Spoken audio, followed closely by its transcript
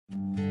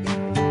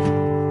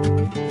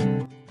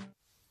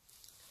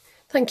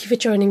Thank you for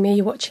joining me.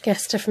 You're watching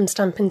Esther from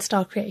Stampin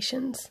Star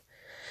Creations.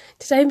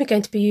 Today we're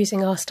going to be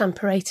using our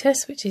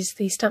Stamparatus, which is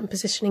the stamp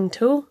positioning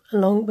tool,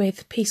 along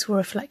with Peaceful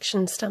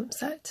Reflection stamp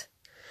set.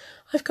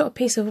 I've got a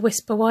piece of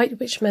Whisper White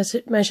which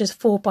measures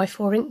 4 by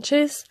 4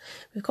 inches.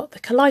 We've got the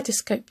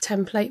kaleidoscope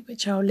template,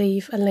 which I'll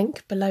leave a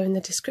link below in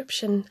the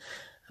description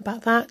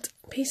about that,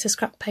 a piece of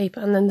scrap paper,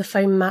 and then the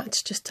foam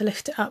mat just to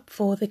lift it up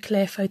for the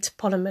clear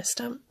photopolymer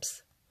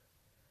stamps.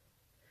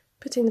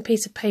 Putting the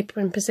piece of paper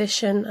in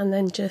position and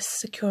then just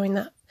securing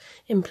that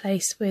in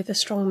place with a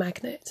strong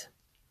magnet.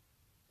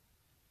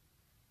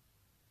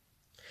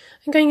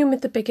 I'm going in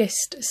with the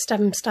biggest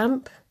stem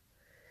stamp,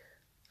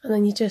 and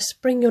then you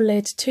just bring your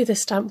lid to the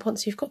stamp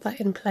once you've got that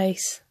in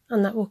place,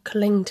 and that will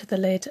cling to the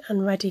lid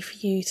and ready for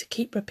you to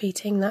keep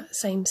repeating that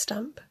same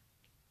stamp.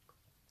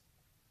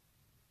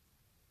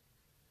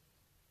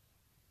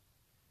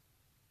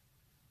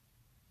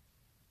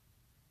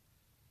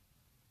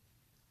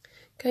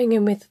 Going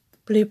in with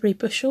Blueberry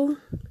Bushel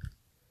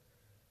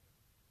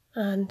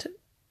and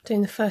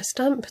doing the first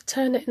stamp,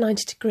 turn it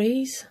 90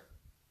 degrees,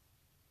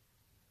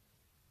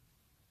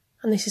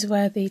 and this is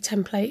where the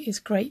template is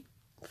great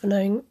for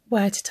knowing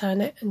where to turn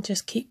it, and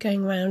just keep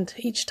going around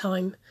each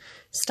time,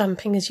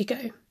 stamping as you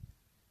go.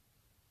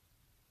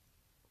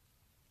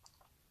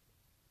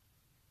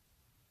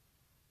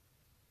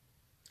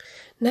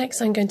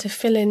 Next I'm going to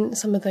fill in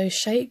some of those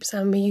shapes,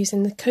 and we're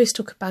using the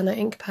Coastal Cabana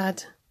ink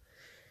pad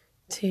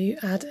to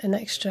add an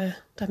extra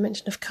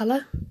dimension of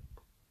colour.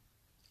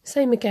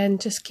 Same again,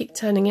 just keep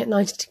turning it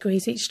 90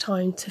 degrees each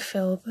time to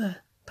fill the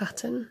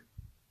pattern.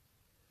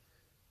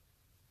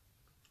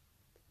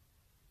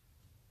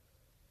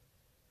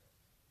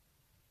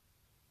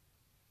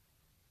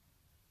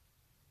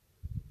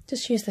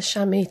 Just use the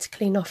Shammy to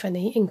clean off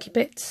any inky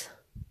bits.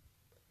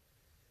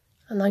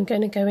 And I'm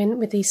going to go in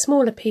with these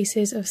smaller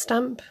pieces of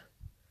stamp,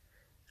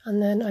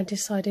 and then I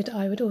decided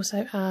I would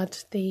also add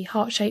the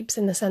heart shapes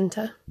in the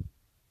centre.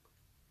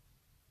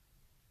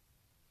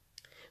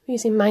 I'm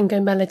using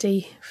Mango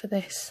Melody for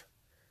this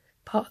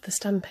part of the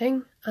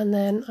stamping, and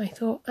then I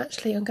thought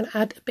actually I'm going to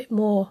add a bit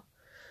more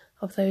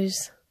of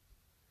those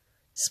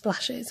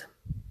splashes.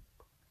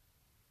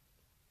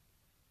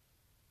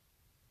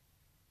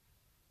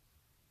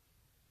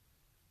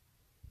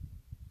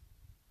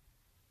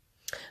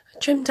 I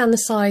trimmed down the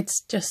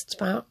sides just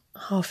about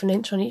 ½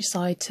 inch on each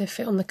side to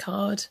fit on the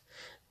card.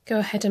 Go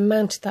ahead and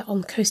mounted that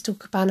on Coastal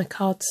Cabana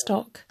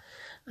cardstock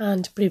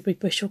and Blueberry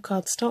Bushel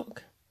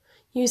cardstock,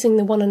 using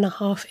the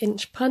 1½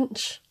 inch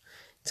punch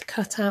to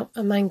cut out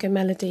a Mango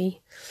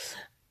Melody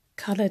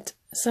coloured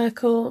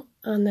circle,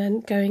 and then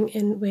going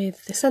in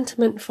with the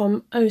sentiment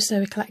from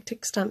So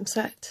Eclectic stamp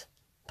set,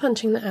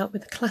 punching that out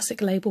with a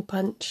classic label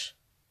punch,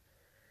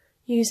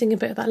 using a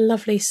bit of that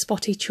lovely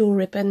spotty tulle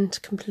ribbon to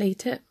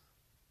complete it.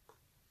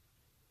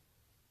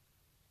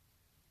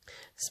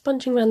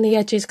 Sponging around the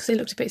edges because it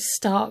looked a bit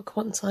stark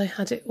once I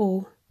had it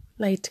all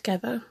laid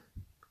together,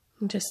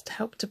 and just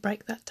helped to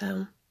break that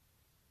down.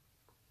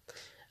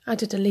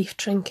 Added a leaf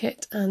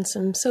trinket and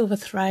some silver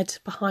thread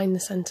behind the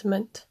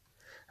sentiment,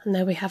 and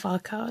there we have our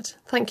card.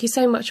 Thank you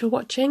so much for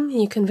watching.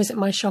 You can visit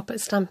my shop at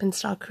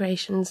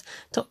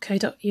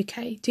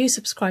stampinstarcreations.co.uk. Do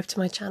subscribe to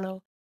my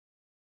channel.